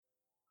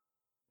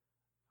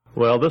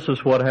Well, this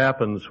is what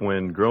happens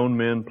when grown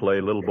men play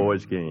little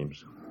boys'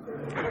 games.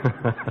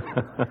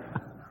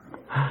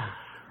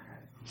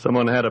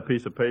 Someone had a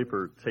piece of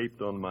paper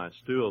taped on my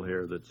stool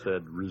here that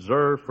said,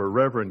 "Reserved for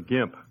Reverend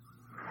Gimp."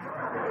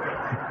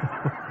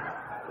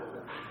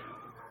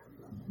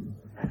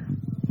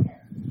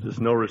 Just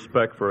no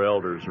respect for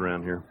elders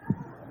around here.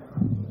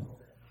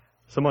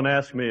 Someone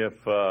asked me if,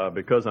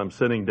 because I'm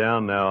sitting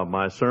down now,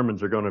 my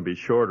sermons are going to be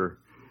shorter.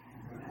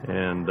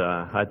 And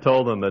I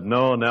told them that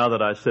no, now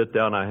that I sit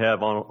down, I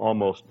have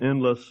almost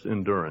endless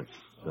endurance.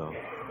 So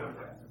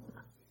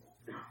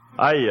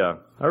I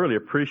really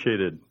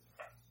appreciated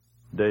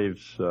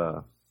Dave's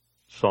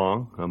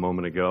song a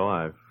moment ago.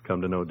 I've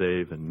come to know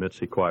Dave and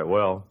Mitzi quite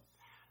well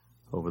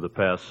over the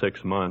past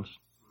 6 months.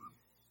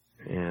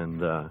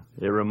 And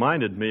it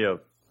reminded me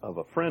of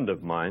a friend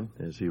of mine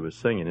as he was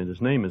singing it.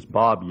 His name is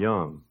Bob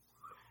Young,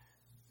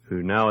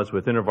 who now is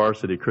with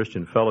InterVarsity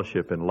Christian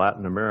Fellowship in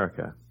Latin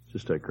America.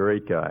 Just a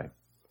great guy.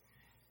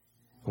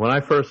 When I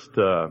first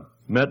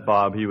met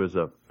Bob, he was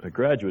a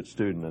graduate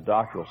student, a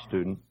doctoral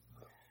student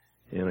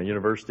in a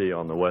university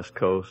on the West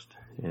Coast,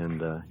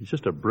 and he's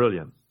just a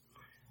brilliant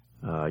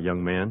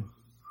young man.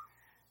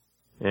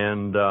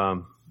 And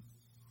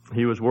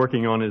he was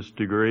working on his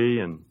degree,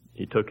 and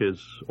he took his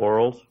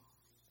orals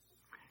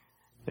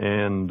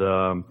and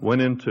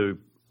went in to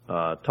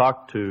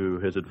talk to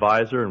his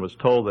advisor and was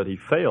told that he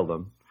failed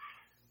them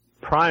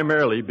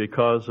primarily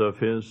because of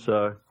his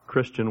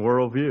Christian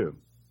worldview,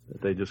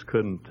 that they just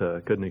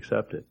couldn't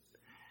accept it.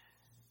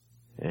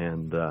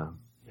 And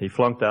he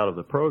flunked out of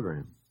the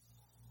program.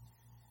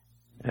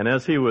 And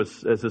as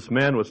this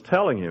man was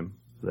telling him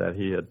that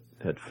he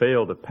had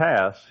failed to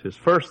pass, his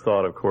first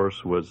thought, of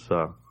course, was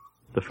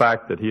the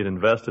fact that he had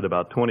invested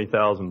about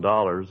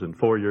 $20,000 in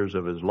 4 years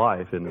of his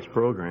life in this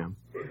program.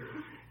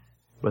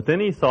 But then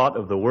he thought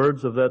of the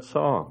words of that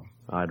song.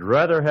 I'd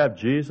rather have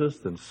Jesus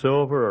than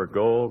silver or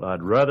gold.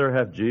 I'd rather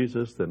have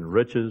Jesus than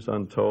riches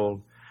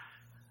untold.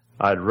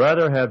 I'd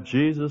rather have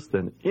Jesus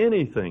than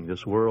anything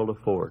this world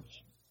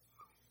affords.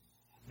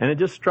 And it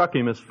just struck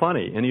him as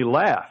funny, and he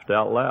laughed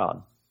out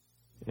loud.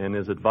 And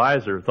his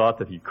advisor thought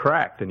that he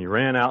cracked, and he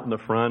ran out in the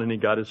front, and he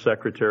got his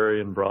secretary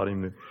and brought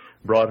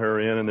her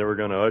in, and they were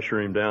going to usher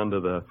him down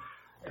to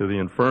the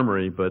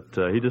infirmary. But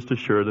he just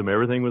assured them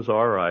everything was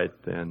all right,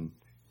 and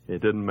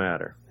it didn't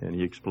matter. And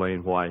he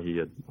explained why he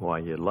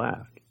had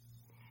laughed.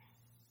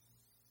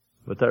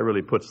 But that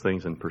really puts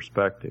things in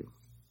perspective.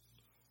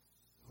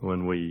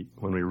 When we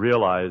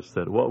realize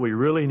that what we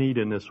really need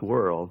in this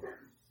world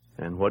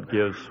and what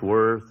gives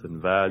worth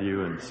and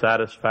value and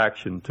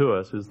satisfaction to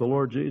us is the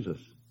Lord Jesus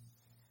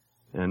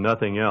and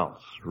nothing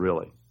else,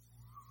 really.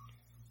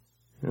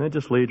 And that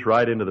just leads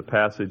right into the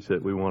passage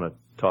that we want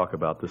to talk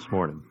about this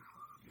morning.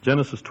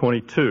 Genesis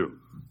 22.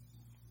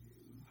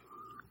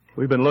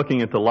 We've been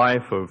looking at the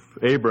life of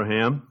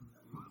Abraham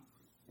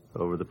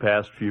over the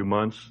past few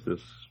months,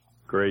 this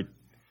great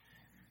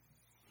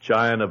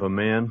giant of a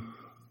man,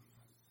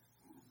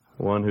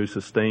 one who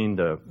sustained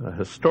a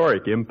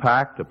historic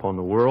impact upon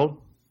the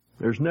world.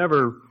 There's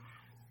never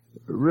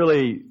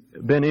really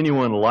been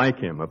anyone like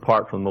him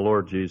apart from the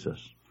Lord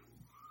Jesus.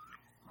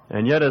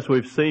 And yet, as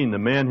we've seen, the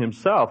man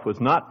himself was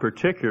not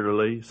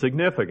particularly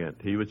significant.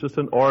 He was just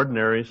an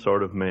ordinary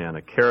sort of man,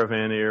 a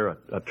caravaneer,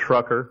 a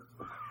trucker,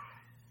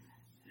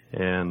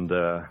 and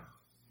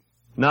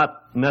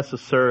not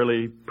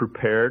necessarily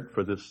prepared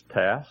for this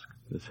task,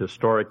 this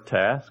historic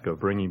task of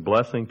bringing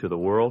blessing to the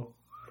world.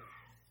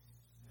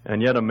 And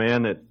yet a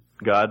man that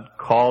God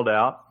called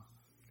out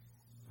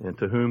and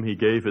to whom he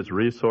gave his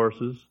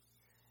resources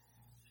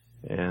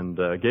and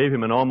gave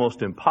him an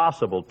almost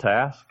impossible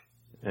task,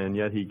 and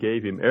yet he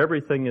gave him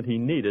everything that he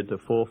needed to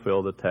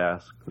fulfill the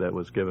task that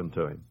was given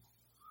to him.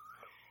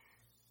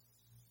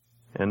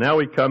 And now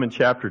we come in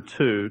chapter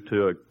 2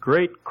 to a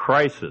great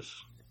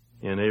crisis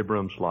in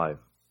Abram's life.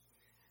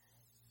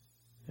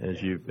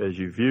 As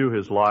you view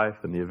his life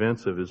and the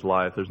events of his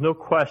life, there's no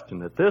question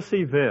that this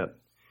event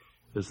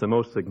is the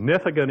most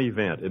significant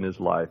event in his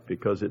life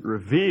because it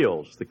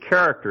reveals the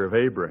character of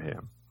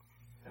Abraham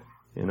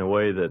in a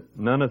way that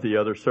none of the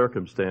other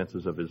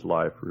circumstances of his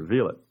life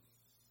reveal it.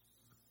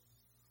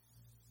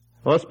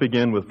 Let's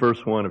begin with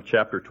verse 1 of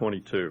chapter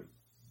 22.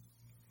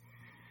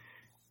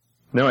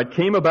 Now it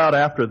came about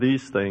after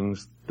these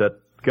things that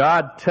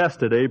God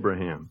tested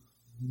Abraham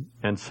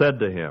and said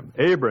to him,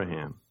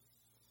 Abraham.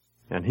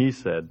 And he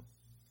said,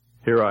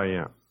 Here I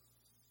am.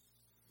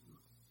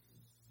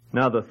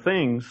 Now the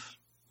things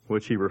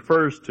which he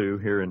refers to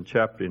here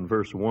in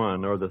verse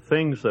 1 are the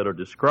things that are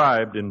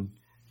described in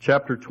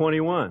chapter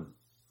 21.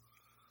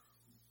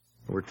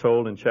 We're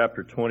told in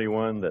chapter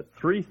 21 that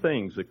 3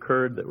 things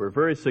occurred that were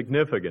very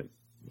significant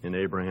in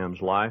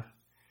Abraham's life.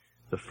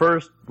 The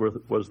first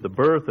was the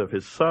birth of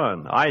his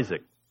son,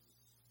 Isaac,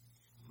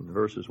 in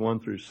verses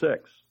 1 through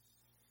 6.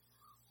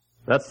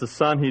 That's the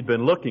son he'd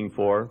been looking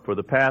for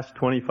the past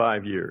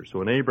 25 years.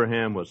 When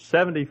Abraham was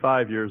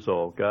 75 years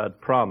old,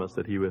 God promised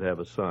that he would have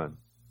a son.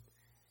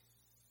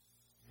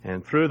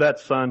 And through that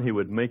son, he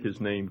would make his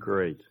name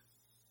great.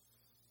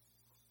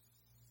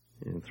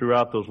 And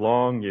throughout those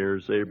long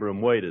years,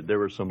 Abram waited. There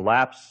were some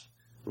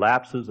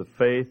lapses of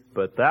faith,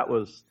 but that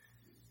was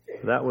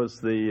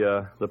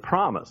the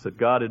promise that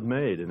God had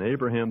made, and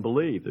Abraham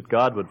believed that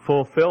God would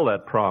fulfill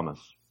that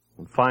promise.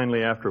 And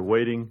finally, after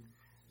waiting,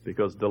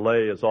 because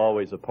delay is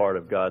always a part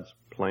of God's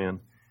plan,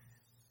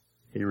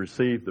 he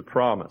received the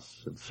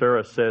promise. And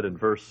Sarah said in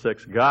verse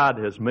 6, God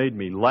has made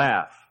me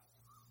laugh.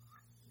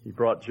 He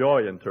brought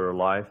joy into her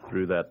life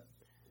through that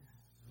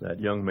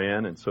young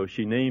man, and so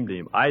she named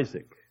him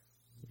Isaac.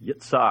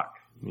 Yitzhak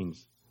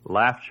means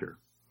laughter,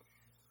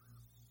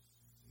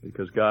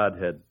 because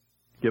God had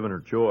given her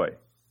joy.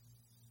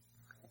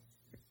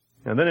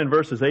 And then in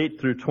verses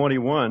 8 through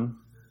 21,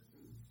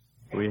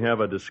 we have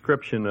a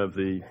description of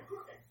the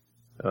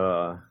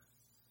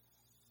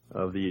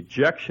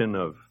ejection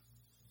of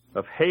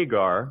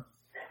Hagar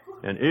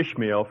and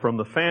Ishmael from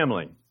the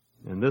family.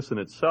 And this in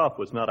itself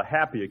was not a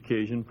happy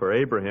occasion for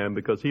Abraham,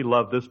 because he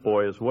loved this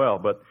boy as well.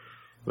 But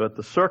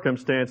the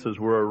circumstances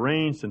were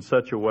arranged in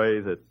such a way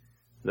that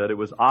it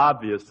was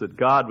obvious that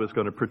God was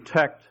going to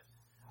protect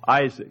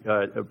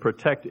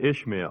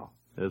Ishmael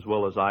as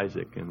well as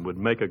Isaac, and would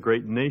make a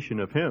great nation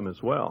of him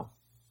as well.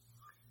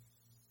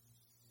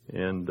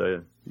 And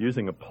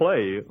using a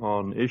play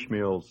on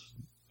Ishmael's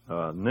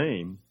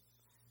name,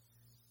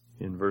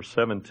 in verse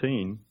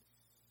 17,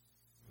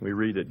 we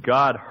read that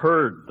God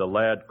heard the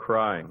lad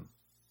crying.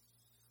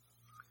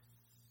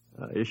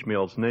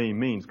 Ishmael's name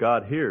means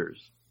God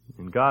hears,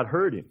 and God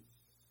heard him,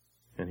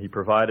 and he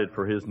provided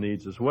for his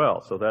needs as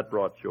well. So that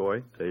brought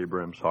joy to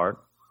Abraham's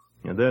heart.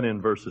 And then in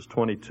verses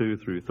 22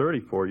 through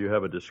 34, you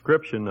have a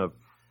description of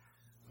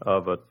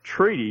a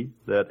treaty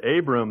that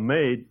Abram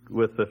made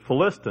with the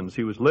Philistines.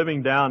 He was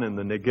living down in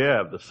the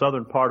Negev, the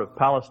southern part of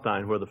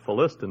Palestine where the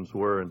Philistines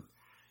were,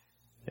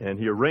 and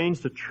he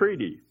arranged a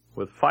treaty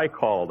with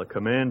Phicol, the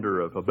commander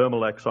of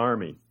Abimelech's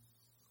army.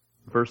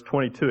 Verse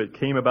 22, it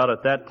came about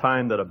at that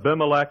time that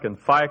Abimelech and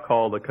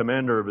Phicol, the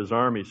commander of his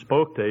army,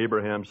 spoke to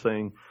Abraham,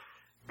 saying,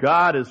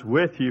 God is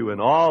with you in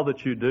all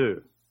that you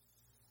do.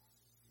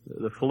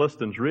 The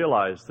Philistines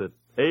realized that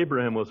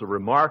Abraham was a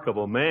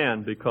remarkable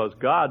man because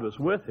God was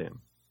with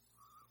him.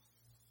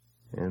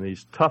 And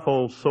these tough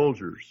old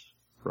soldiers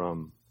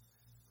from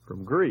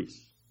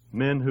Greece,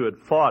 men who had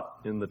fought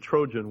in the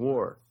Trojan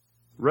War,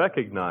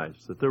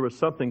 recognized that there was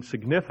something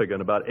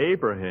significant about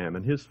Abraham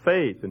and his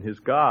faith in his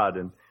God,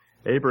 and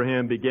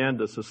Abraham began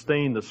to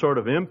sustain the sort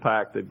of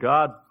impact that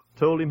God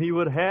told him he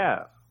would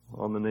have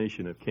on the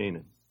nation of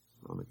Canaan,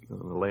 on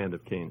the land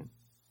of Canaan.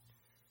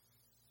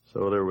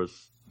 So there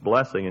was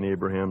blessing in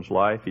Abraham's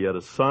life. He had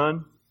a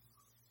son,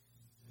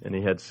 and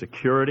he had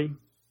security,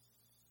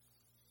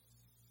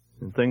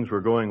 and things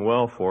were going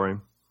well for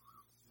him.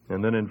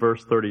 And then in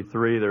verse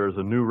 33, there is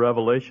a new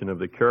revelation of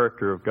the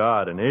character of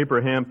God. And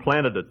Abraham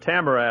planted a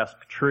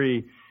tamarisk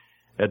tree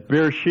at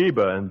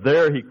Beersheba, and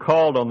there he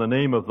called on the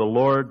name of the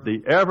Lord,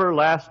 the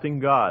everlasting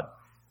God.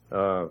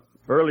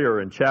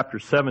 Earlier in chapter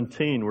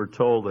 17, we're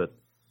told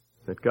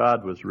that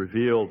God was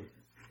revealed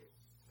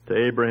to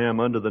Abraham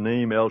under the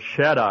name El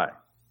Shaddai.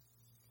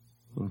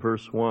 In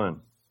verse 1,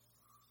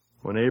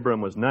 when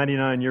Abram was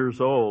 99 years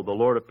old, the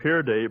Lord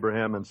appeared to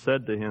Abraham and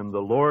said to him,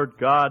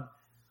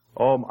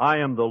 I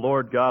am the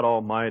Lord God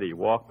Almighty.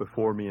 Walk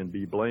before me and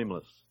be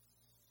blameless.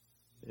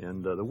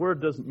 And the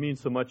word doesn't mean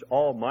so much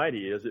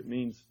almighty as it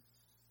means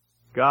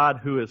God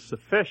who is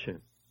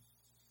sufficient,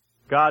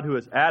 God who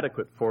is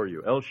adequate for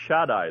you. El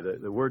Shaddai,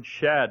 the word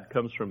shad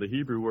comes from the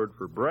Hebrew word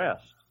for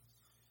breast.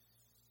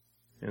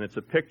 And it's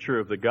a picture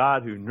of the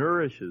God who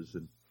nourishes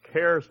and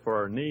cares for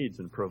our needs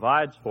and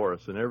provides for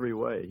us in every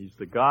way. He's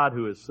the God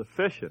who is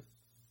sufficient,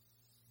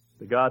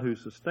 the God who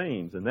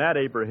sustains. And that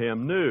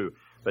Abraham knew.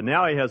 But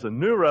now he has a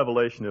new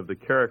revelation of the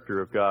character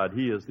of God.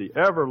 He is the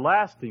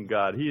everlasting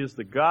God. He is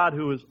the God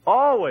who is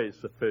always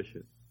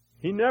sufficient.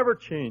 He never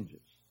changes.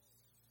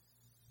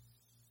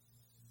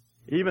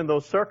 Even though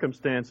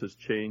circumstances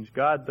change,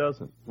 God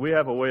doesn't. We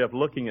have a way of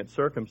looking at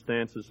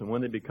circumstances, and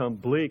when they become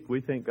bleak,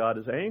 we think God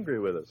is angry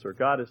with us, or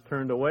God has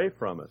turned away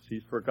from us.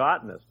 He's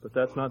forgotten us, but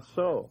that's not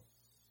so.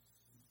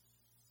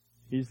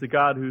 He's the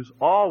God who's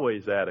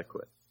always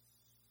adequate.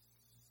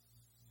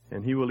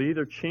 And He will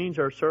either change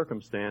our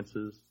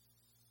circumstances,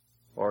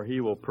 or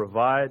He will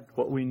provide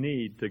what we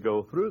need to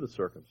go through the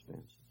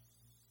circumstances.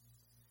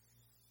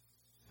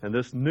 And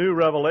this new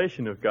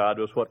revelation of God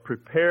was what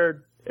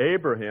prepared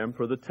Abraham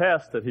for the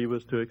test that he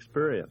was to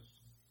experience.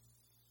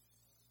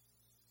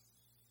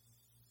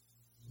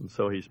 And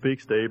so he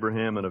speaks to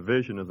Abraham in a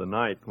vision of the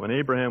night. When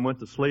Abraham went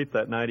to sleep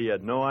that night, he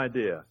had no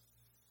idea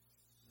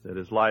that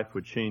his life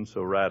would change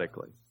so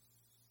radically.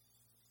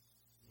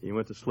 He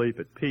went to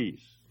sleep at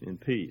peace, in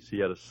peace. He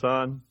had a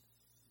son.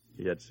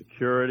 He had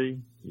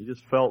security. He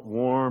just felt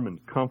warm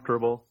and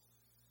comfortable.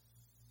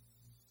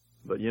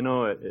 But you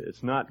know,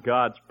 it's not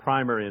God's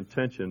primary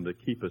intention to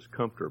keep us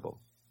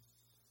comfortable.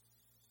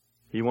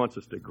 He wants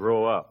us to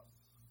grow up.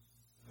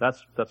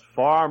 That's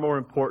far more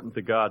important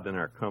to God than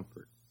our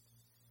comfort.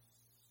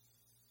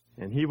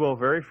 And He will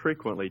very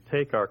frequently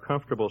take our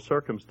comfortable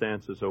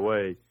circumstances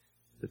away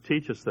to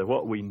teach us that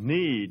what we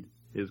need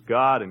is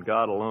God and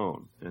God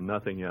alone, and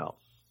nothing else.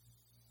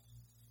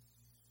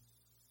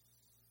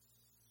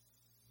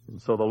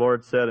 And so the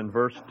Lord said in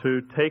verse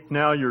 2, "Take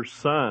now your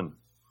son,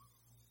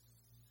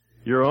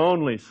 your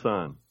only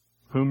son,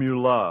 whom you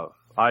love,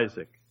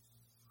 Isaac,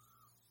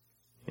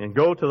 and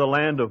go to the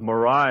land of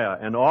Moriah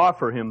and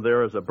offer him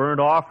there as a burnt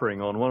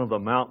offering on one of the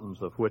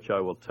mountains of which I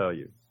will tell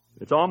you."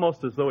 It's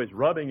almost as though he's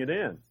rubbing it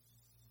in.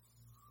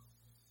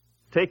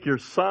 Take your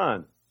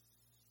son,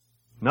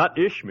 not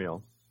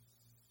Ishmael,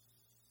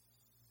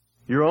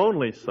 your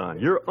only son,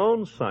 your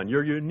own son,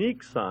 your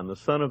unique son, the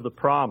son of the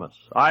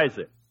promise,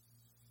 Isaac,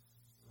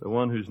 the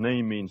one whose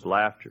name means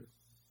laughter,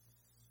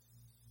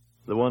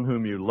 the one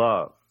whom you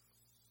love,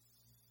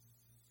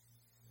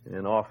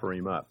 and offer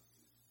him up.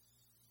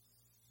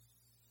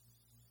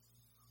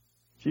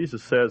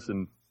 Jesus says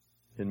in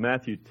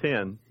Matthew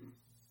 10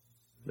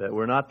 that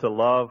we're not to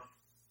love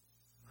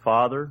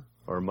father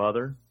or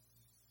mother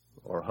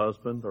or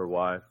husband or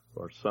wife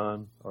or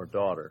son or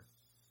daughter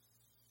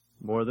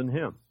more than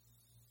him.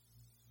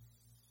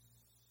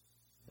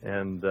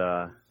 And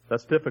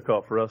that's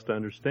difficult for us to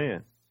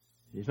understand.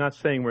 He's not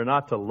saying we're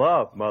not to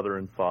love mother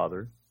and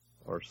father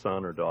or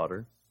son or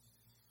daughter.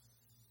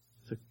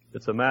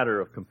 It's a matter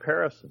of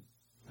comparison.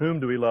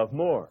 Whom do we love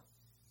more?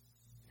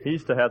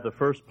 He's to have the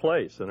first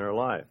place in our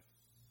life.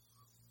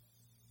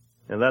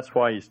 And that's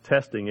why he's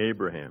testing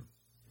Abraham.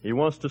 He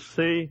wants to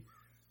see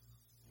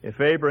if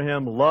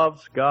Abraham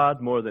loves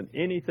God more than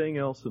anything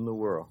else in the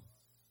world.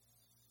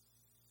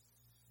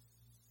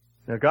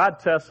 Now God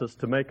tests us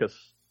to make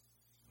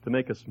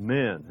us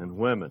men and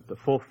women, to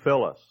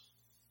fulfill us.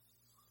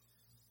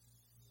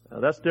 Now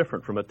that's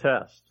different from a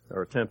test,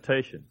 or a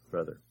temptation,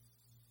 rather.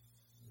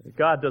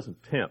 God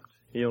doesn't tempt,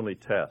 he only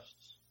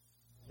tests.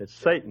 It's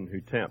Satan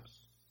who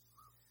tempts.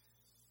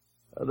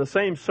 The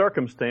same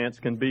circumstance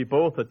can be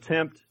both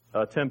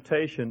a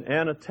temptation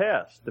and a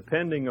test,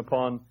 depending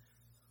upon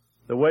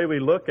the way we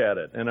look at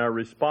it and our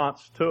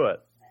response to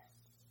it.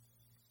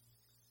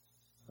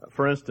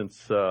 For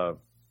instance,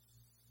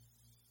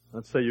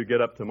 let's say you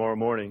get up tomorrow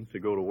morning to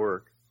go to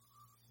work,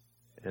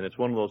 and it's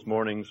one of those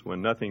mornings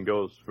when nothing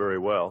goes very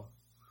well,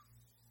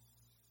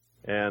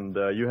 and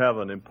you have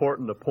an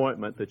important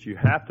appointment that you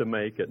have to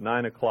make at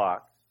 9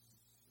 o'clock.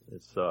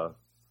 It's a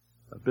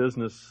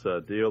business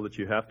deal that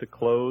you have to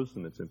close,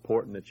 and it's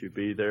important that you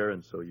be there,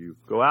 and so you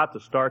go out to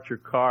start your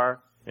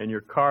car, and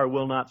your car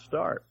will not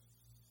start.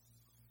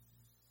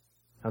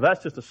 Now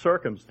that's just a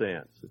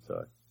circumstance. It's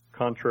a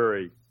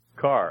contrary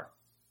car.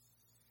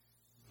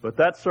 But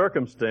that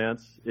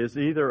circumstance is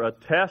either a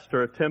test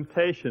or a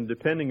temptation,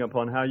 depending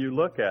upon how you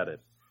look at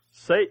it.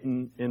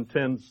 Satan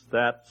intends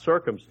that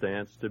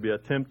circumstance to be a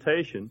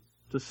temptation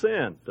to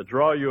sin, to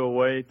draw you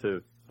away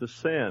to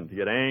sin, to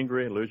get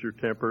angry and lose your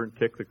temper and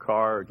kick the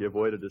car or give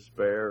way to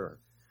despair or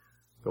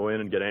go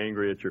in and get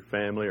angry at your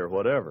family or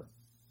whatever.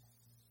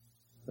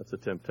 That's a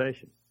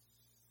temptation.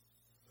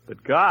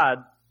 But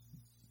God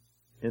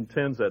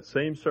intends that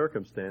same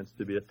circumstance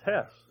to be a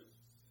test,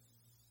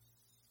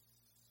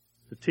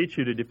 to teach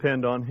you to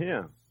depend on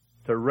him,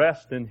 to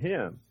rest in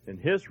him, in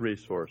his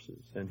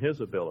resources and his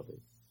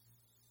ability,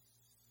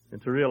 and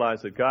to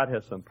realize that God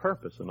has some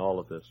purpose in all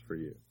of this for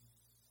you.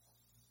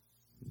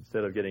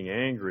 Instead of getting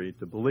angry,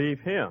 to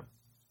believe him.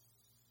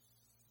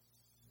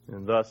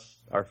 And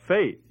thus, our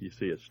faith, you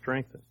see, is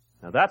strengthened.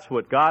 Now that's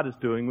what God is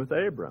doing with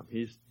Abram.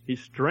 He's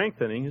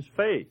strengthening his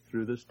faith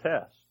through this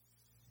test.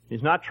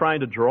 He's not trying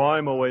to draw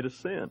him away to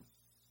sin,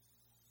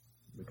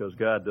 because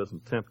God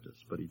doesn't tempt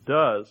us, but he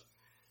does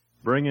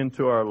bring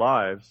into our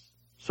lives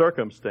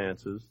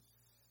circumstances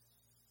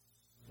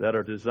that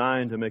are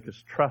designed to make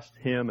us trust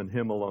him and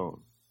him alone,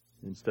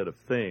 instead of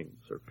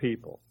things or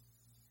people.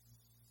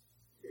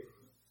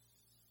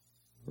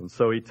 And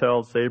so he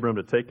tells Abram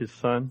to take his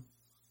son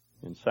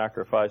and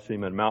sacrifice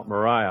him at Mount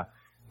Moriah.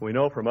 We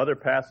know from other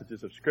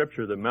passages of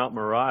Scripture that Mount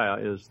Moriah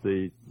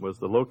was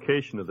the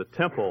location of the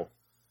temple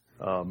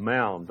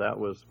mound. That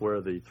was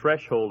where the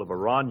threshold of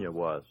Aranya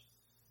was,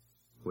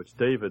 which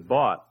David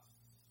bought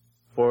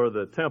for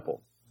the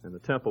temple. And the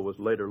temple was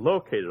later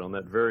located on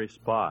that very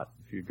spot.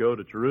 If you go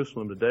to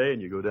Jerusalem today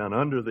and you go down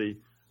under the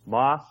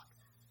mosque,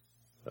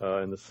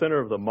 in the center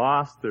of the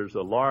mosque there's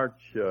a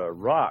large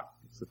rock.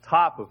 It's the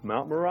top of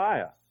Mount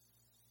Moriah.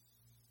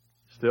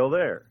 Still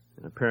there.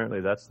 And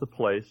apparently that's the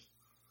place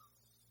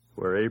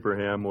where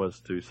Abraham was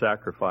to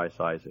sacrifice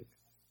Isaac.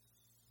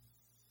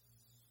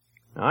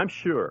 Now I'm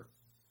sure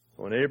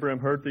when Abraham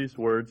heard these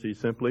words, he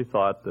simply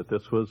thought that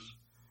this was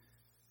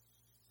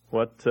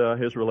what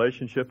his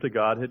relationship to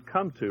God had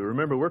come to.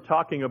 Remember, we're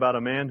talking about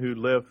a man who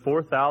lived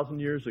 4,000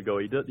 years ago.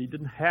 He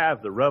didn't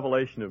have the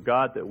revelation of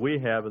God that we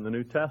have in the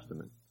New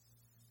Testament.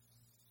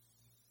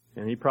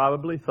 And he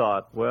probably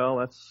thought, well,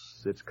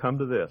 it's come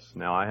to this.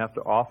 Now I have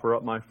to offer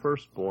up my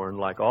firstborn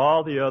like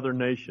all the other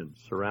nations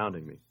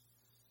surrounding me.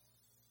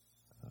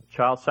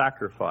 Child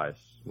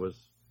sacrifice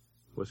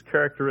was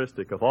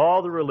characteristic of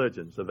all the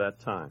religions of that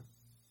time.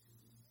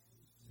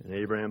 And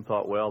Abraham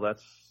thought, well,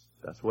 that's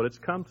what it's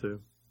come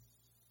to.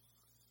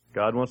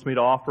 God wants me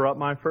to offer up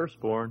my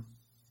firstborn.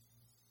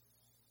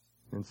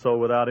 And so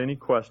without any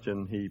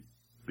question, he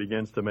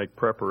begins to make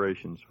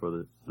preparations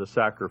for the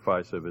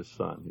sacrifice of his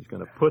son. He's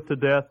going to put to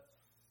death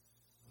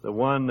the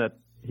one that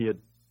he had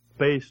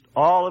based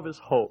all of his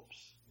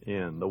hopes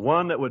in, the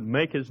one that would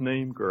make his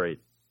name great.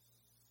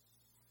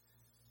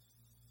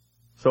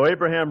 So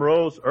Abraham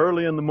rose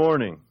early in the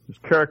morning. It's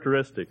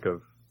characteristic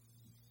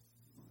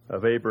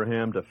of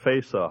Abraham to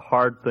face a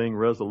hard thing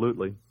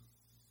resolutely.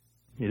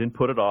 He didn't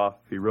put it off.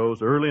 He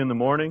rose early in the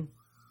morning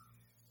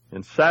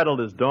and saddled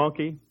his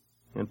donkey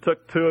and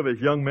took 2 of his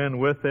young men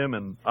with him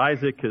and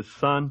Isaac his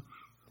son,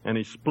 and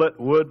he split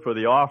wood for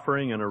the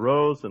offering and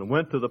arose and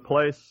went to the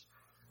place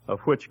of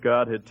which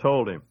God had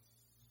told him.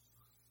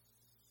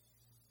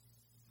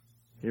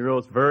 He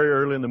rose very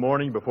early in the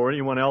morning before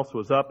anyone else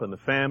was up in the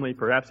family.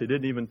 Perhaps he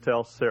didn't even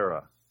tell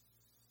Sarah,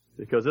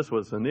 because this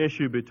was an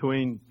issue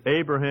between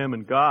Abraham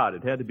and God.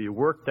 It had to be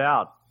worked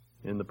out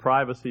in the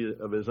privacy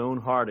of his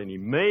own heart, and he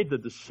made the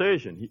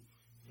decision.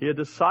 He had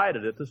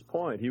decided at this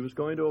point he was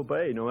going to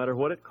obey no matter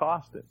what it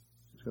cost him.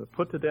 He was going to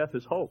put to death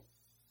his hope.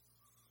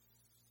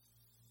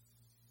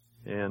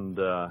 And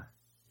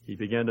he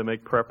began to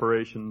make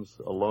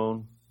preparations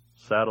alone,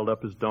 saddled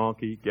up his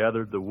donkey,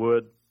 gathered the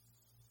wood,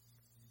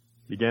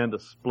 began to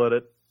split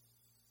it,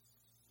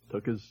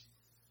 took his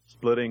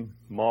splitting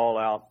maul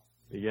out,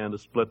 began to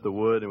split the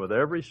wood, and with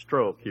every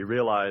stroke he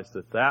realized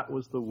that that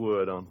was the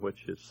wood on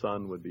which his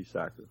son would be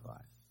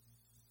sacrificed.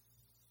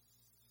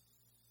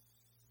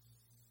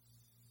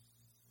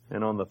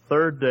 And on the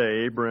 3rd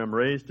day, Abraham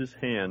raised his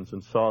hands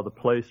and saw the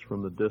place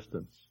from the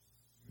distance.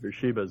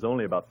 Beersheba is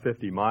only about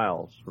 50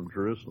 miles from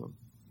Jerusalem.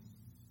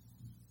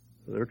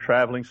 They were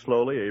traveling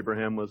slowly.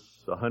 Abraham was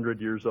 100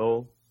 years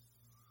old.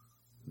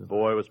 The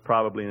boy was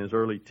probably in his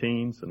early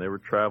teens, and they were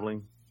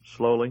traveling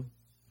slowly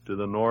to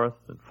the north,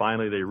 and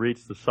finally they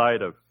reached the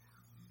site of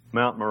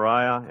Mount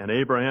Moriah, and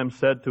Abraham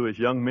said to his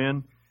young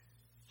men,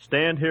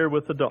 stay here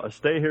with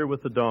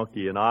the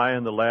donkey, and I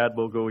and the lad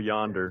will go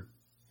yonder,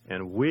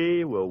 and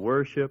we will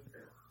worship,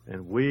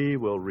 and we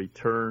will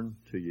return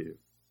to you.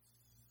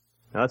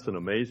 Now, that's an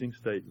amazing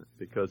statement,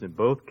 because in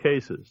both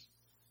cases,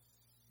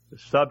 the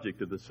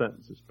subject of the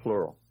sentence is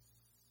plural.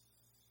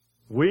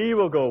 We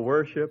will go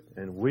worship,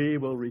 and we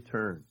will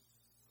return.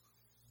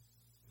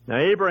 Now,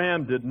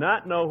 Abraham did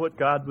not know what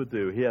God would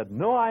do. He had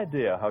no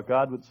idea how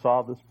God would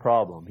solve this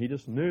problem. He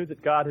just knew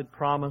that God had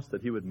promised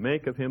that he would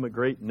make of him a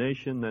great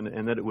nation,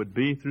 and that it would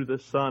be through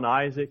this son,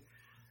 Isaac,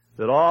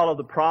 that all of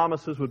the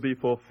promises would be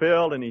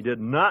fulfilled, and he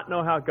did not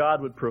know how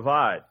God would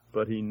provide,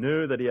 but he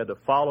knew that he had to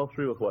follow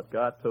through with what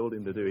God told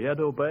him to do. He had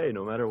to obey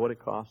no matter what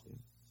it cost him,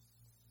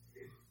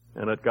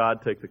 and let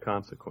God take the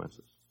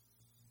consequences.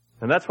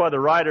 And that's why the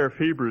writer of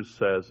Hebrews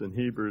says in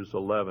Hebrews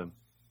 11,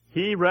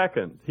 he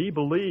reckoned, he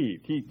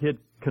believed, he had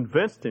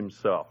convinced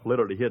himself,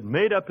 literally, he had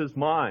made up his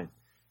mind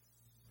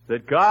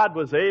that God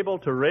was able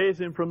to raise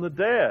him from the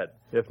dead,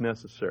 if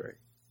necessary.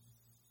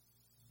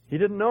 He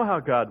didn't know how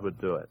God would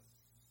do it.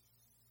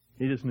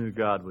 He just knew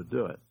God would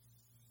do it.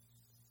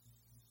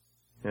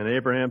 And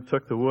Abraham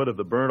took the wood of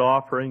the burnt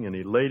offering, and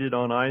he laid it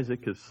on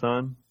Isaac his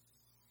son.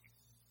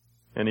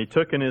 And he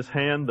took in his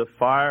hand the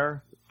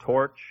fire, the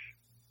torch,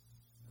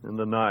 and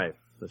the knife,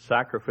 the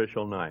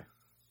sacrificial knife.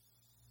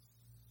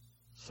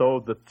 So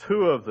the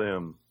 2 of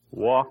them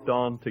walked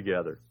on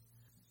together.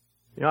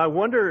 You know, I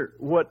wonder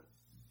what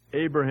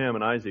Abraham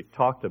and Isaac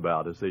talked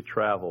about as they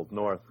traveled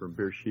north from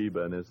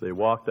Beersheba and as they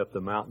walked up the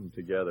mountain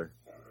together.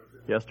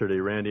 Yesterday,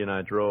 Randy and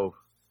I drove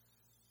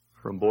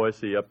from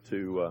Boise up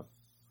to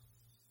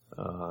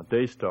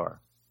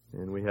Daystar,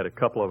 and we had a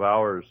couple of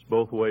hours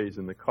both ways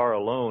in the car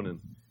alone,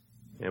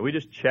 and we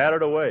just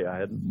chatted away. I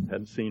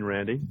hadn't seen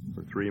Randy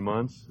for 3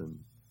 months, and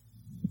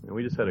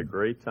we just had a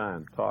great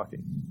time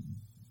talking.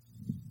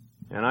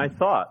 And I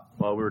thought,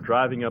 while we were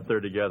driving up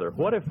there together,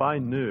 what if I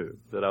knew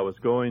that I was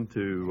going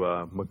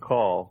to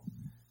McCall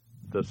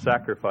to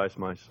sacrifice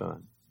my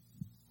son?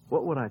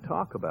 What would I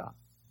talk about?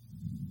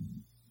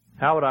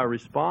 How would I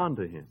respond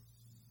to him?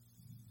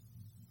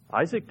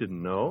 Isaac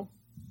didn't know.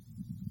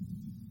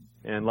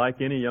 And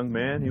like any young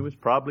man, he was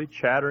probably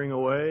chattering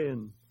away,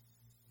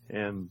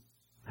 and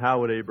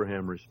how would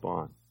Abraham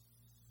respond?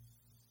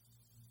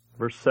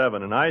 Verse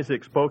 7, and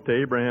Isaac spoke to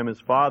Abraham his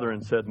father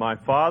and said, my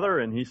father,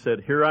 and he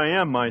said, here I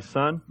am, my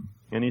son.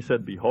 And he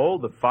said,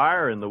 behold, the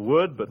fire and the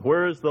wood, but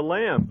where is the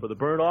lamb for the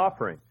burnt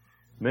offering?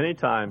 Many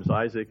times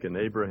Isaac and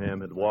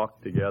Abraham had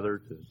walked together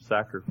to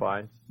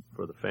sacrifice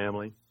for the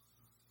family.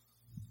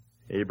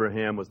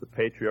 Abraham was the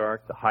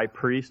patriarch, the high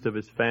priest of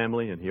his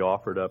family, and he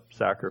offered up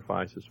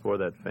sacrifices for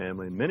that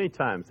family. And many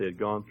times they had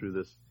gone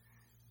through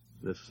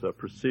this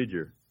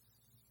procedure.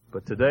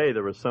 But today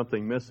there was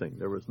something missing.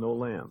 There was no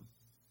lamb.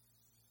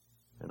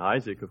 And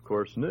Isaac, of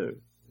course, knew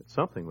that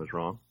something was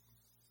wrong.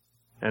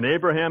 And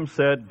Abraham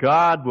said,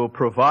 God will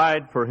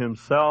provide for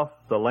himself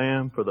the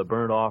lamb for the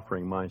burnt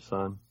offering, my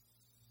son.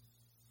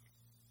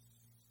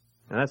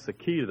 And that's the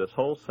key to this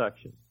whole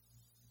section.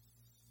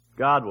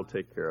 God will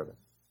take care of it.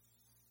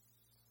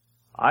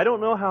 I don't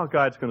know how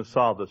God's going to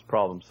solve this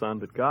problem, son,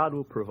 but God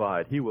will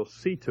provide. He will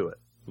see to it,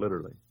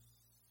 literally.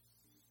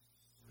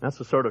 That's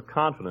the sort of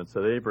confidence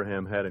that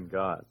Abraham had in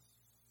God.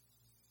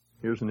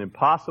 Here's an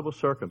impossible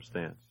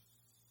circumstance.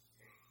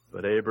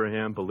 But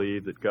Abraham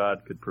believed that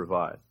God could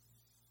provide.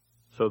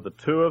 So the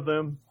two of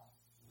them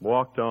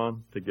walked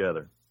on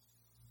together.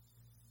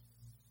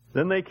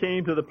 Then they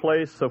came to the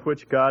place of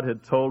which God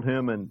had told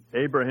him, and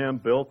Abraham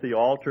built the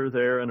altar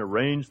there and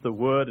arranged the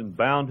wood and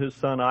bound his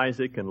son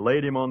Isaac and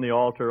laid him on the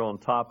altar on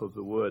top of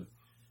the wood.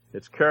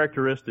 It's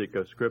characteristic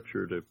of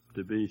Scripture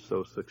to be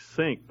so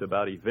succinct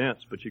about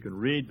events, but you can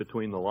read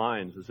between the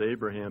lines as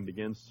Abraham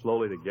begins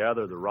slowly to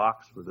gather the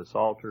rocks for this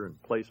altar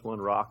and place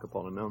one rock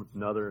upon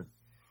another,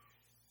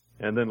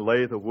 and then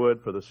lay the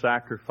wood for the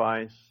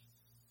sacrifice,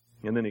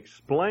 and then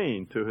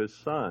explain to his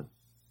son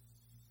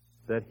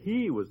that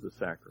he was the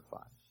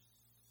sacrifice.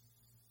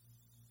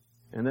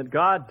 And that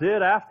God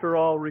did, after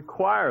all,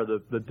 require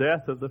the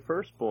death of the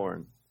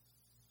firstborn.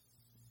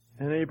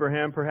 And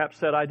Abraham perhaps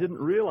said, I didn't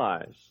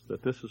realize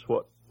that this is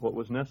what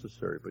was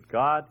necessary, but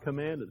God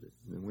commanded it,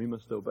 and we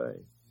must obey.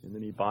 And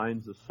then he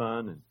binds the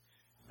son,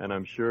 and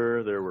I'm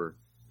sure there were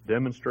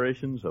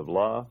demonstrations of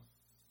love,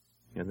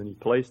 and then he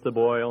placed the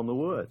boy on the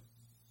wood.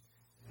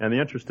 And the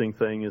interesting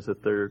thing is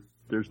that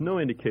there's no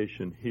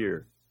indication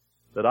here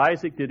that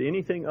Isaac did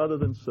anything other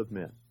than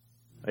submit.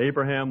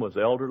 Abraham was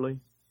elderly.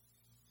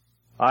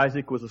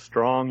 Isaac was a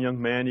strong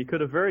young man. He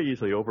could have very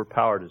easily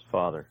overpowered his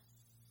father.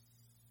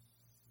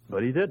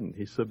 But he didn't.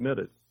 He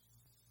submitted.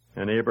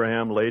 And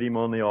Abraham laid him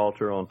on the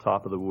altar on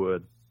top of the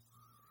wood.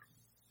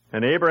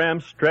 And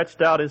Abraham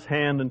stretched out his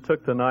hand and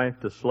took the knife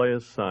to slay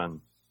his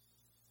son.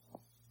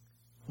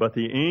 But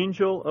the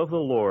angel of the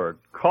Lord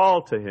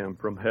called to him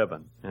from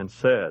heaven and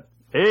said,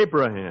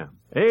 Abraham,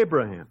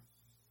 Abraham.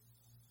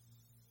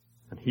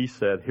 And he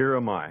said, Here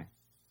am I.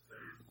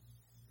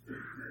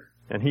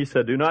 And he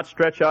said, Do not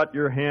stretch out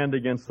your hand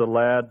against the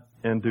lad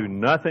and do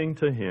nothing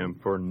to him,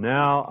 for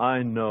now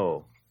I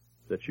know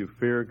that you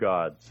fear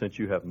God, since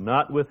you have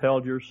not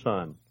withheld your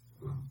son,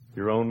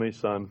 your only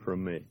son,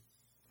 from me.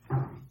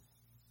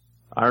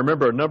 I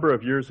remember a number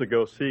of years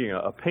ago seeing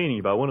a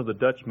painting by one of the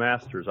Dutch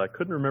masters. I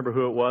couldn't remember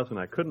who it was, and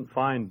I couldn't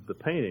find the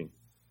painting.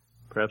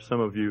 Perhaps some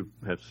of you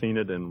have seen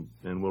it and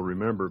will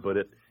remember, but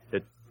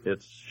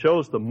it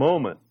shows the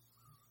moment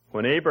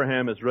when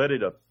Abraham is ready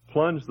to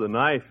plunge the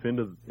knife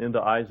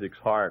into Isaac's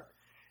heart.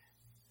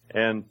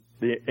 And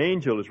the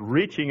angel is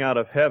reaching out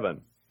of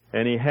heaven,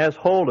 and he has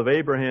hold of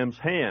Abraham's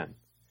hand.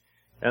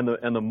 And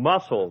the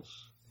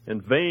muscles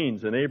and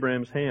veins in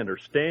Abraham's hand are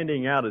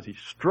standing out as he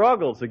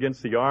struggles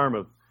against the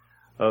arm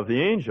of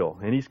the angel.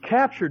 And he's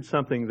captured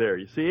something there.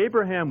 You see,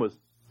 Abraham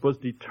was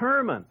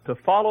determined to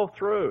follow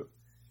through.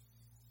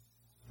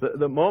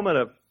 The moment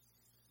of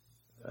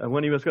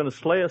when he was going to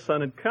slay his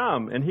son had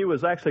come, and he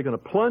was actually going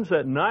to plunge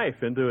that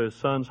knife into his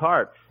son's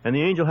heart. And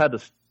the angel had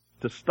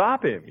to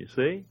stop him, you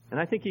see. And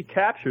I think he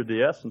captured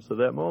the essence of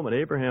that moment.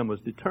 Abraham was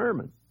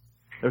determined.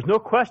 There's no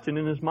question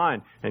in his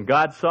mind. And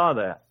God saw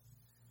that.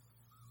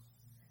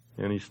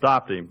 And he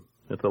stopped him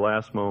at the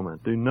last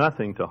moment. Do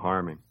nothing to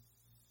harm him.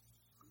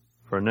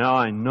 For now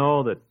I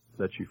know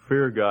that you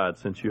fear God,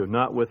 since you have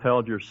not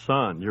withheld your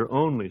son, your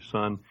only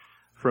son,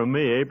 from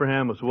me.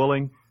 Abraham was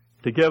willing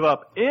to give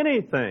up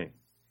anything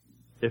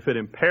if it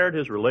impaired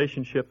his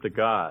relationship to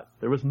God.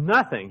 There was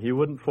nothing he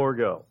wouldn't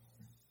forego.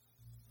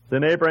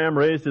 Then Abraham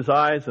raised his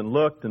eyes and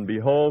looked, and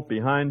behold,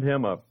 behind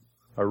him a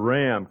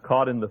ram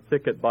caught in the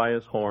thicket by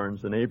his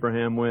horns. And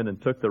Abraham went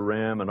and took the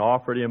ram and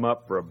offered him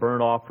up for a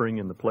burnt offering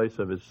in the place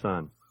of his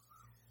son.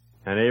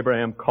 And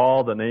Abraham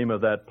called the name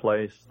of that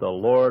place, The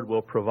Lord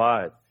Will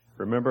Provide.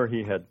 Remember,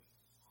 he had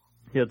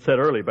said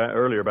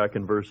earlier back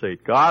in verse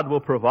 8, God will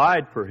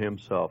provide for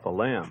himself a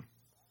lamb.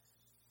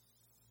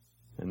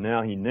 And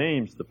now he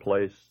names the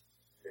place,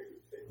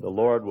 The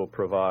Lord Will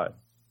Provide.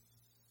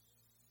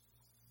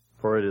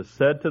 For it is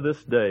said to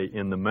this day,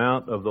 In the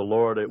mount of the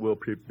Lord it will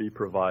be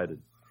provided.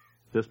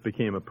 This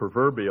became a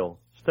proverbial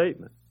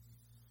statement.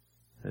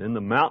 And in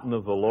the mountain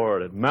of the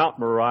Lord, at Mount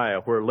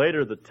Moriah, where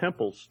later the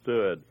temple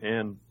stood,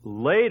 and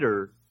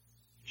later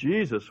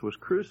Jesus was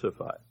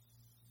crucified,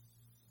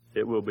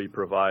 it will be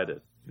provided.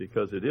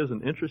 Because it is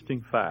an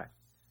interesting fact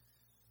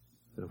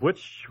that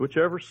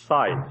whichever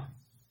site,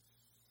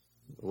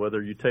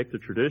 whether you take the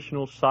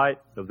traditional site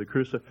of the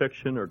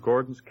crucifixion or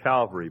Gordon's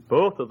Calvary,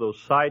 both of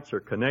those sites are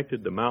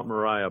connected to Mount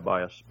Moriah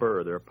by a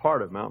spur. They're a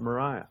part of Mount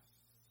Moriah.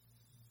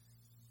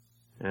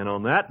 And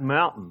on that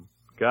mountain,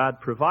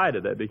 God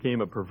provided. That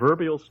became a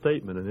proverbial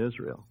statement in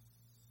Israel.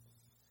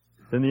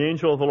 Then the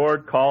angel of the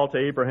Lord called to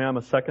Abraham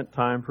a second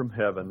time from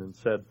heaven and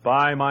said,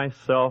 By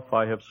myself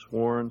I have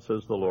sworn,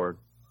 says the Lord,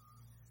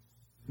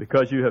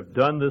 because you have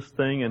done this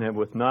thing and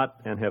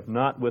have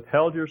not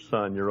withheld your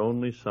son, your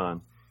only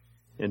son.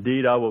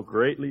 Indeed, I will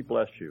greatly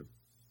bless you.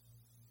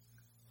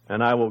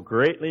 And I will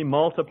greatly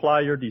multiply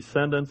your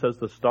descendants as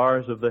the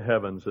stars of the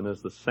heavens and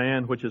as the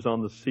sand which is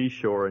on the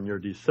seashore, and your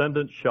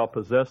descendants shall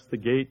possess the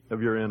gate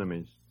of your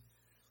enemies.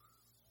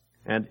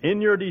 And in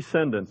your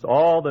descendants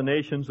all the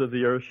nations of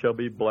the earth shall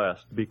be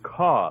blessed,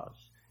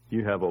 because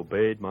you have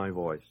obeyed my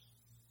voice.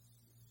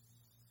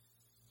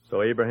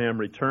 So Abraham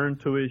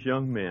returned to his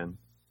young men,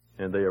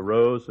 and they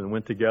arose and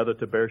went together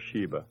to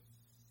Beersheba.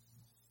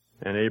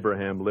 And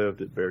Abraham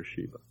lived at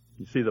Beersheba.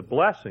 You see, the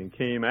blessing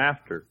came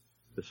after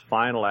this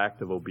final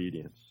act of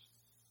obedience.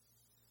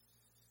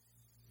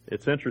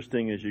 It's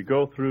interesting as you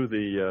go through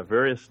the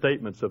various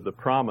statements of the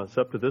promise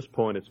up to this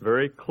point, it's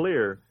very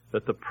clear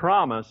that the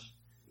promise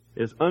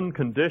is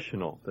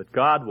unconditional, that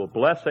God will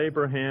bless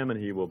Abraham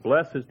and he will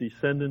bless his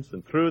descendants,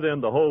 and through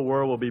them the whole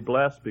world will be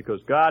blessed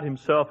because God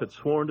himself had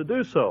sworn to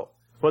do so.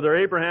 Whether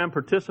Abraham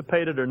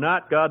participated or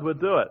not, God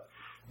would do it.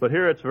 But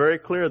here it's very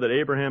clear that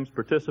Abraham's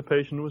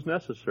participation was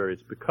necessary.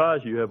 It's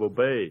because you have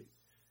obeyed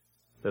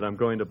that I'm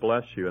going to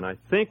bless you. And I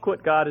think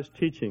what God is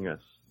teaching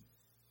us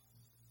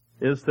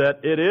is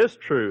that it is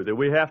true that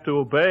we have to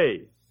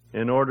obey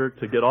in order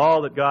to get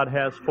all that God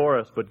has for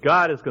us, but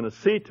God is going to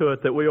see to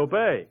it that we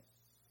obey.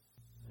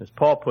 As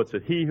Paul puts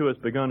it, he who has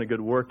begun a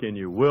good work in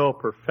you will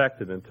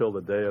perfect it until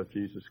the day of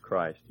Jesus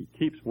Christ. He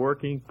keeps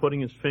working,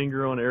 putting his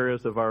finger on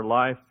areas of our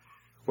life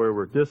where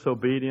we're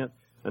disobedient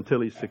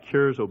until he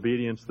secures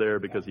obedience there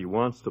because he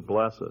wants to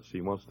bless us.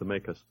 He wants to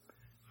make us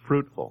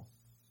fruitful,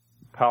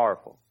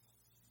 powerful.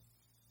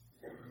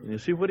 And you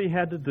see what he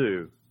had to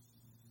do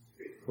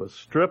was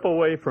strip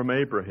away from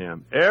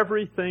Abraham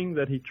everything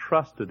that he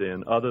trusted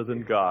in other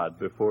than God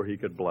before he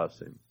could bless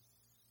him.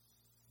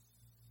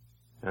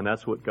 And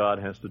that's what God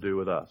has to do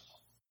with us.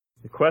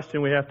 The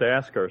question we have to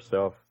ask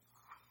ourselves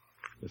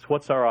is,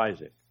 what's our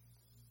Isaac?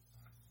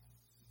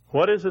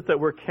 What is it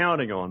that we're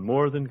counting on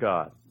more than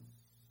God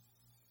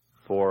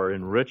for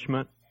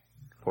enrichment,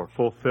 for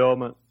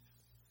fulfillment,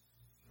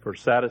 for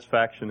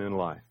satisfaction in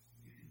life?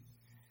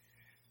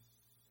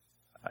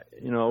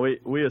 You know,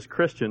 we as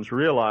Christians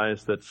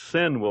realize that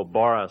sin will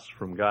bar us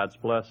from God's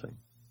blessing.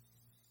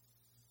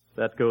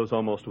 That goes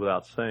almost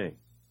without saying.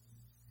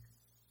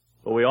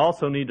 But we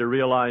also need to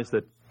realize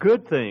that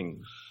good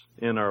things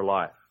in our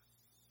life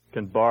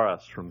can bar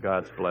us from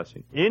God's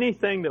blessing.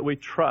 Anything that we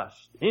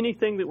trust,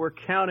 anything that we're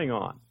counting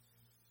on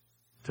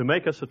to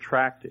make us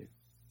attractive,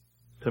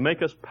 to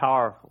make us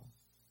powerful,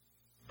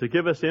 to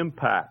give us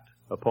impact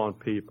upon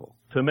people,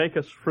 to make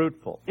us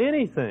fruitful,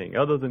 anything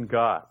other than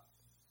God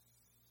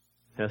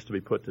has to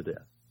be put to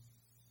death.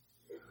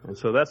 And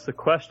so that's the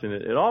question.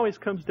 It always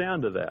comes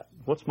down to that.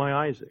 What's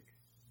my Isaac?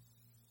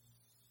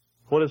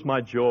 What is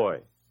my joy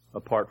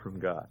apart from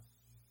God?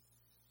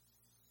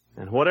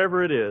 And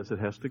whatever it is, it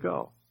has to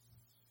go.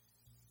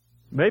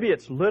 Maybe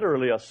it's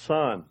literally a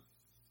son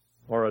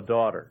or a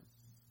daughter.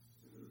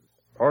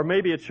 Or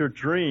maybe it's your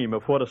dream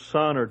of what a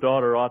son or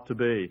daughter ought to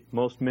be.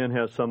 Most men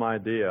have some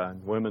idea,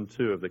 and women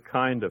too, of the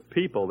kind of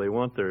people they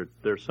want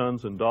their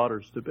sons and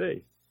daughters to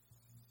be.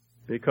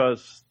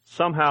 Because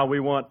somehow we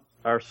want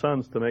our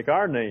sons to make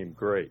our name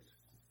great.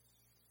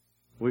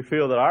 We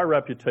feel that our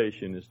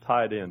reputation is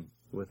tied in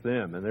with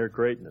them and their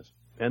greatness.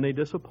 And they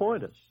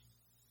disappoint us.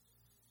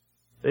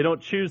 They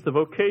don't choose the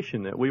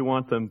vocation that we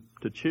want them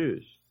to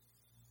choose.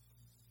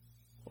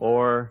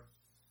 Or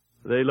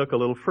they look a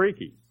little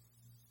freaky.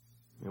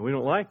 And we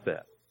don't like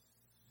that.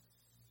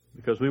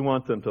 Because we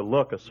want them to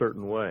look a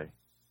certain way.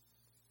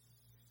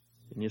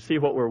 And you see,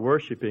 what we're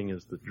worshiping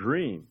is the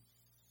dream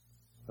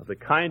of the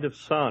kind of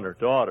son or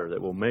daughter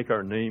that will make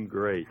our name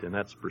great. And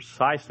that's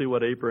precisely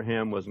what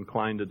Abraham was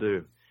inclined to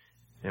do.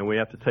 And we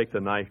have to take the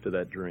knife to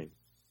that dream.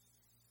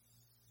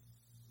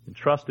 And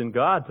trust in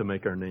God to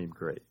make our name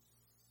great.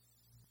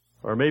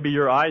 Or maybe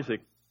your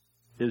Isaac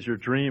is your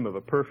dream of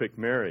a perfect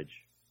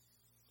marriage.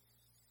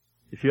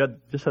 If you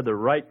just had the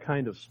right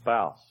kind of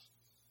spouse,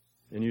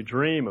 and you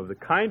dream of the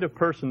kind of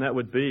person that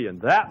would be, and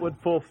that would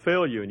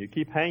fulfill you, and you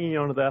keep hanging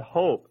on to that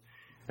hope,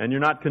 and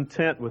you're not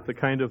content with the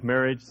kind of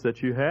marriage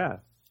that you have.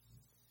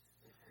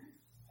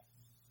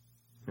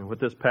 And what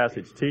this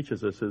passage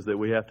teaches us is that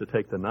we have to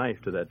take the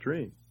knife to that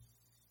dream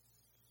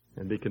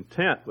and be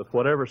content with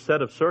whatever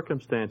set of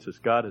circumstances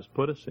God has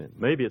put us in.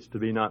 Maybe it's to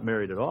be not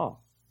married at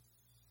all.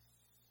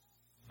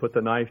 Put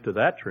the knife to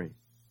that dream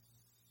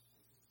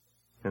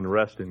and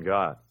rest in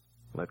God.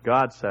 Let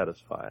God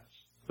satisfy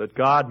us. Let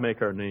God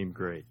make our name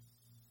great.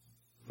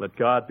 Let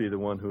God be the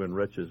one who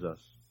enriches us.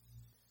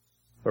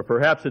 Or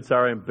perhaps it's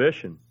our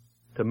ambition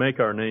to make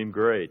our name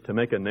great, to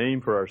make a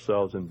name for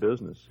ourselves in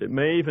business. It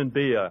may even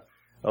be a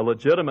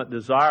legitimate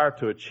desire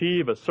to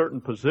achieve a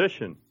certain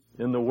position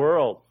in the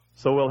world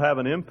so we'll have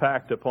an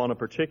impact upon a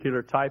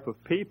particular type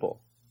of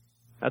people.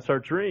 That's our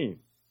dream.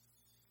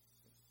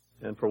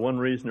 And for one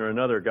reason or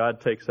another,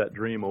 God takes that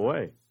dream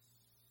away.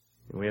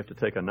 And we have to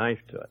take a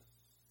knife to it.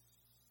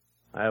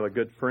 I have a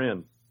good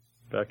friend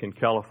back in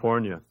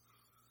California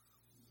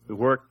who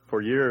worked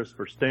for years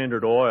for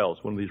Standard Oil,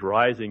 one of these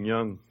rising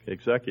young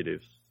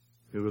executives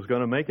who was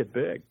going to make it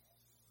big.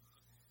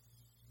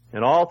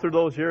 And all through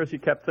those years he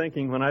kept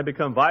thinking, when I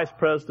become vice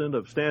president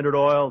of Standard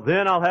Oil,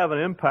 then I'll have an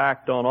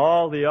impact on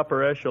all the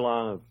upper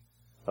echelon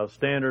of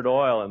Standard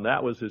Oil. And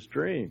that was his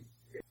dream.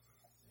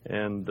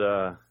 And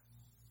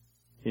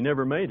he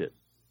never made it.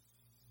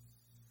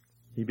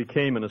 He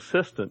became an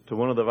assistant to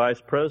one of the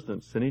vice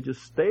presidents, and he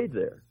just stayed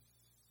there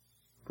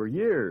for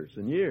years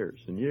and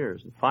years and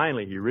years. And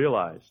finally he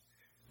realized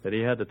that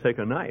he had to take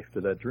a knife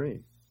to that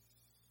dream.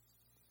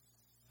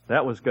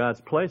 That was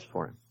God's place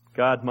for him.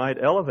 God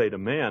might elevate a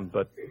man,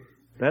 but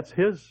that's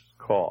his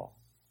call.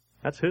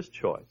 That's His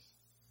choice.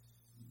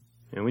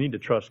 And we need to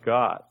trust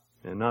God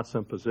and not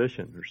some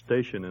position or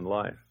station in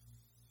life.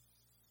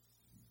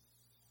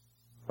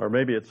 Or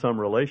maybe it's some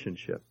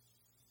relationship.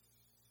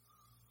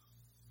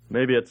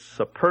 Maybe it's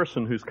a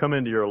person who's come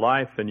into your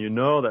life and you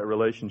know that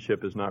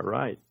relationship is not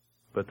right,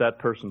 but that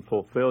person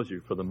fulfills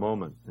you for the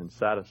moment and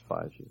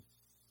satisfies you.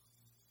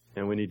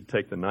 And we need to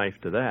take the knife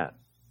to that.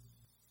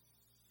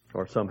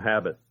 Or some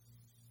habit.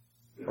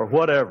 Or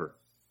whatever.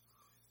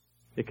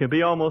 It can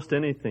be almost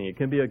anything. It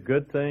can be a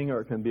good thing or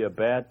it can be a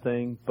bad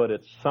thing, but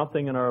it's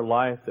something in our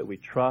life that we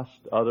trust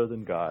other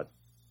than God.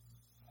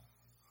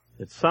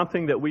 It's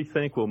something that we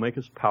think will make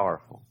us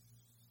powerful,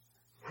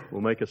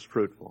 will make us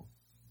fruitful,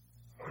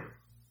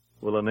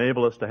 will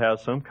enable us to have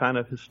some kind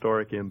of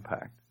historic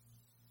impact.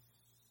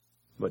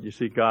 But you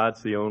see,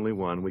 God's the only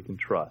one we can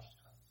trust.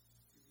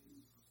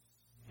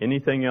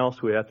 Anything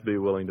else we have to be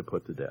willing to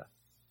put to death.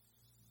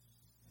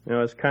 You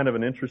know, it's kind of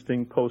an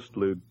interesting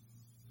postlude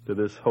to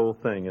this whole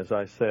thing. As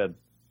I said,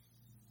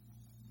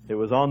 it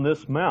was on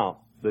this mount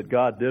that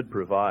God did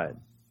provide.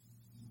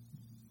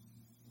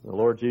 The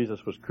Lord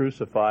Jesus was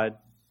crucified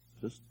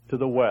just to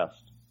the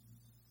west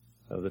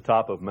of the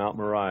top of Mount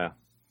Moriah.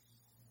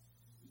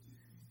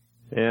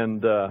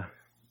 And there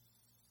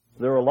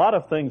were a lot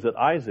of things that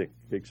Isaac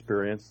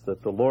experienced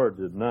that the Lord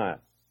did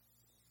not.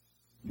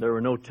 There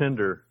were no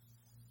tender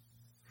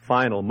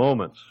final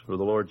moments for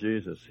the Lord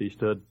Jesus. He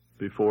stood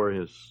before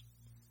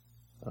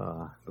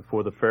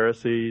the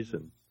Pharisees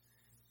and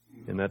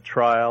in that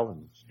trial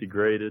and was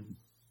degraded,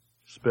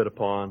 spit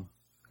upon,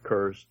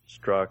 cursed,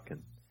 struck,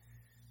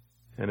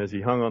 and as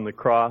he hung on the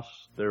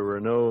cross, there were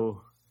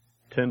no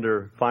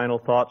tender final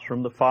thoughts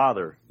from the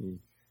Father.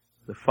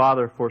 The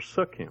Father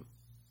forsook him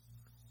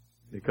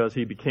because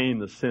he became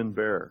the sin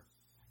bearer.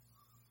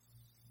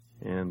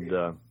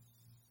 And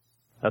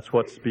that's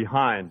what's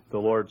behind the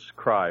Lord's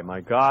cry,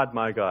 my God,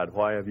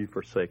 why have you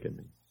forsaken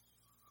me?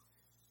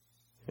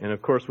 And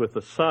of course with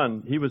the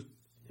Son, he was,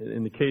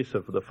 in the case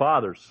of the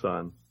Father's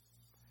Son,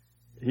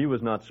 he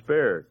was not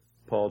spared.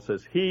 Paul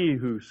says, he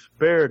who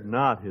spared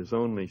not his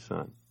only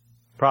Son.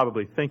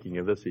 Probably thinking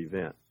of this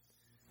event.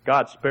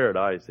 God spared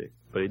Isaac,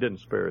 but he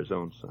didn't spare his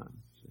own son.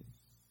 See?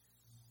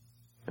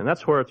 And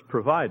that's where it's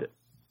provided.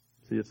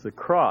 See, it's the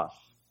cross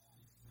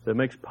that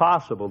makes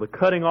possible the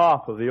cutting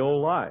off of the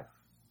old life.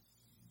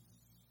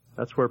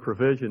 That's where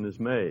provision is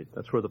made.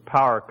 That's where the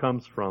power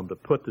comes from to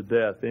put to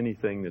death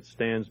anything that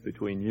stands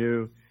between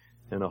you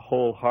and a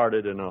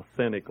wholehearted and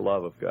authentic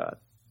love of God.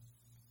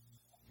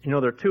 You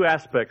know, there are two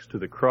aspects to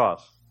the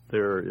cross.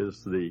 There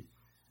is the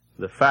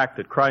fact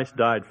that Christ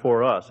died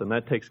for us, and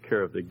that takes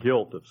care of the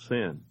guilt of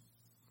sin.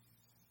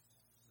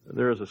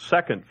 There is a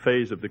second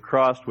phase of the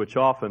cross which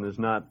often is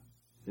not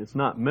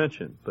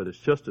mentioned, but it's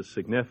just as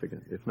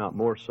significant, if not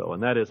more so,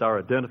 and that is our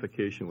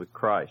identification with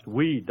Christ.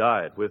 We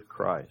died with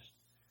Christ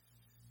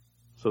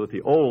so that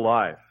the old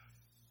life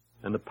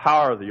and the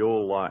power of the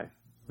old life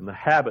and the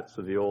habits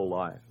of the old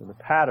life and the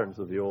patterns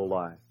of the old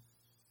life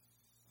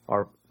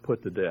are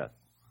put to death.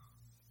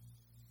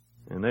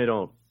 And they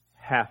don't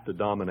have to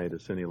dominate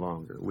us any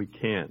longer. We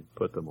can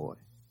put them away.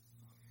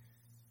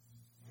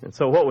 And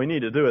so what we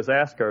need to do is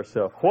ask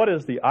ourselves, what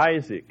is the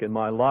Isaac in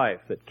my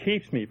life that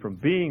keeps me from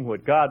being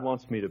what God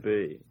wants me to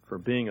be,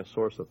 from being a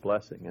source of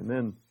blessing? And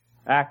then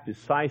act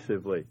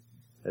decisively,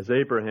 as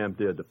Abraham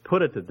did, to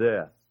put it to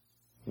death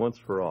once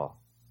for all.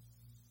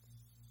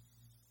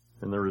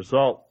 And the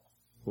result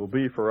will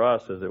be for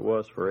us, as it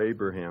was for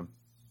Abraham,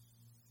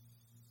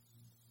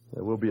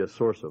 it will be a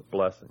source of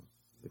blessing,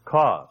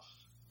 because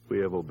we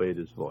have obeyed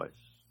His voice.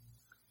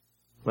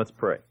 Let's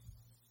pray.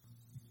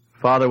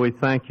 Father, we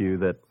thank you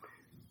that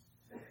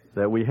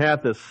we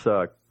have this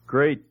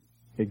great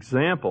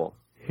example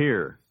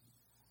here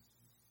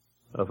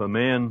of a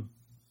man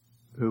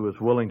who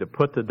was willing to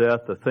put to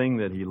death the thing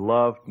that he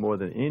loved more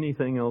than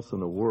anything else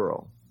in the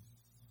world,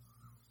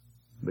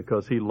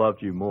 because he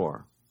loved you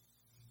more.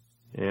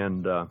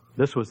 And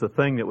this was the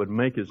thing that would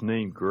make his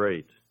name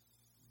great.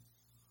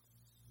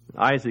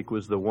 Isaac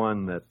was the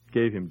one that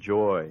gave him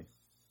joy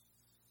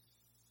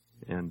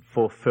and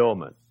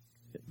fulfillment.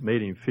 It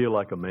made him feel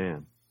like a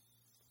man.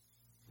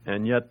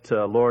 And yet,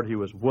 Lord, he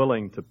was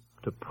willing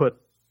to put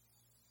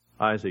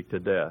Isaac to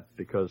death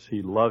because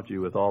he loved you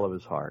with all of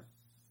his heart.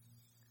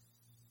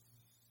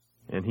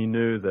 And he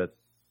knew that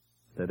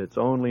it's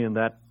only in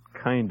that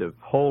kind of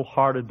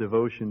wholehearted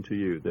devotion to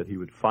you that he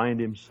would find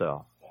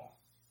himself.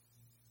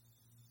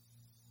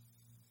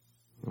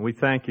 And we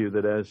thank you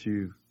that as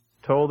you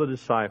told the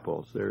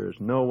disciples, there is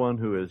no one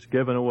who has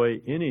given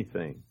away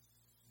anything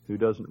who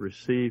doesn't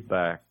receive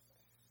back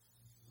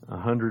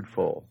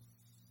 100-fold.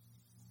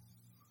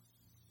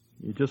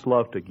 You just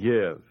love to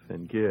give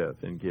and give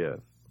and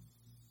give.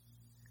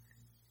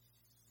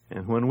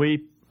 And when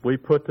we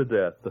put to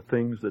death the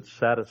things that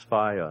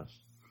satisfy us,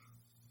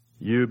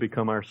 you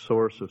become our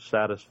source of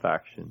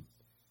satisfaction.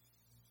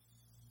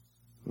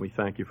 We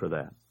thank you for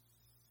that.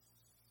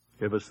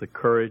 Give us the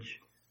courage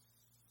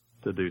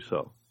to do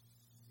so.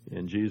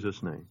 In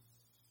Jesus' name,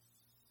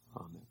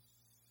 amen.